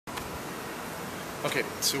Okay,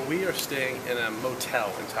 so we are staying in a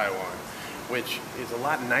motel in Taiwan, which is a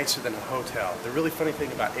lot nicer than a hotel. The really funny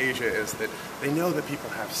thing about Asia is that they know that people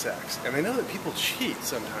have sex, and they know that people cheat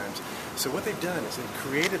sometimes. So what they've done is they've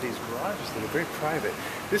created these garages that are very private.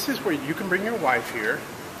 This is where you can bring your wife here,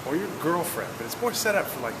 or your girlfriend, but it's more set up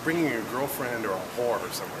for like bringing your girlfriend or a whore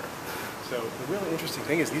or somewhere. So the really interesting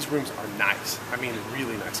thing is these rooms are nice. I mean,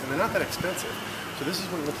 really nice, and they're not that expensive. So this is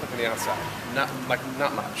what it looks like on the outside.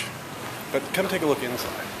 Not much. But come take a look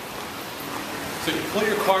inside. So you pull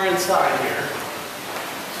your car inside here,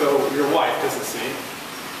 so your wife doesn't see.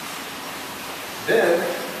 Then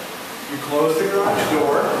you close the garage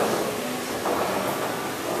door,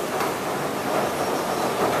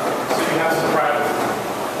 so you have some privacy.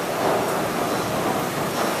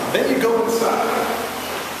 Then you go inside.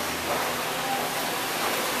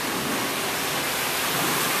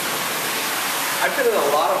 I've been in a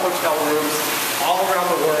lot of hotel rooms all around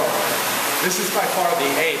the world. This is by far the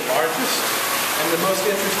 8th largest and the most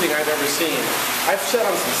interesting I've ever seen. I've sat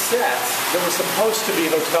on some sets that were supposed to be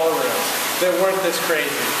hotel rooms that weren't this crazy.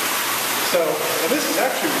 So this is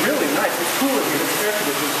actually really nice. It's cool in here compared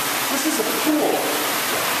to this is a pool.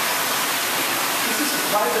 This is a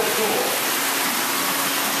private pool.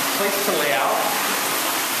 Place to lay out.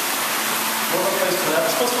 More of a place to lay out.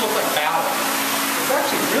 It's supposed to look like ballet. It's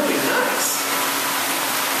actually really nice.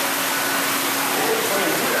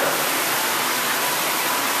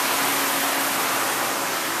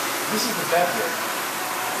 This is the bedroom.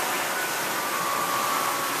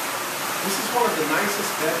 This is one of the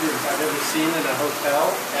nicest bedrooms I've ever seen in a hotel,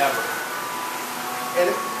 ever. And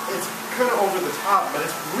it's kind of over the top, but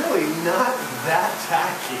it's really not that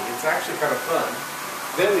tacky. It's actually kind of fun.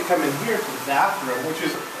 Then we come in here to the bathroom, which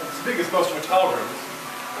is as big as most hotel rooms.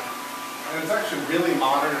 And it's actually really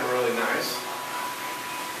modern and really nice.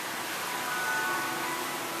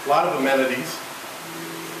 A lot of amenities.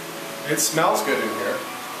 It smells good in here.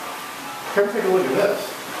 Come take a look at this.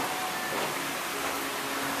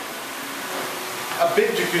 A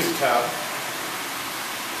big jacuzzi tub.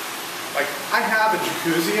 Like, I have a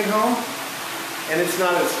jacuzzi at home, and it's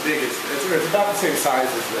not as big as, it's about the same size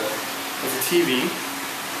as this. There's a TV,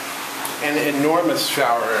 and an enormous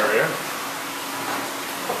shower area.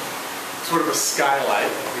 Sort of a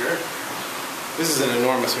skylight here. This is an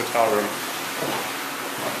enormous hotel room.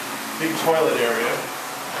 Big toilet area.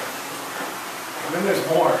 And then there's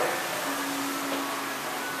more.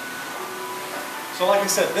 So like I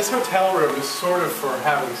said, this hotel room is sort of for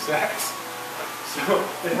having sex. So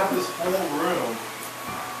they have this whole room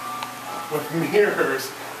with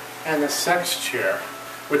mirrors and a sex chair,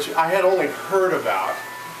 which I had only heard about,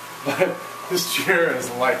 but this chair is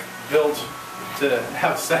like built to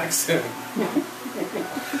have sex in,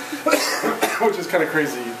 which is kind of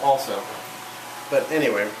crazy also. But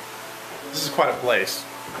anyway, this is quite a place.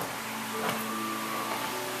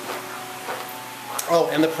 Oh,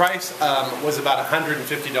 and the price was about $150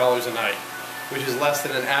 a night, which is less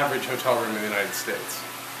than an average hotel room in the United States.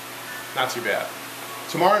 Not too bad.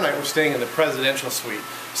 Tomorrow night we're staying in the presidential suite,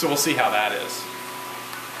 so we'll see how that is.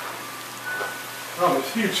 Oh,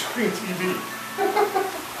 it's huge screen TV.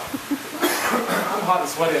 I'm hot and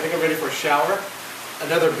sweaty. I think I'm ready for a shower,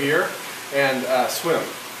 another beer, and swim.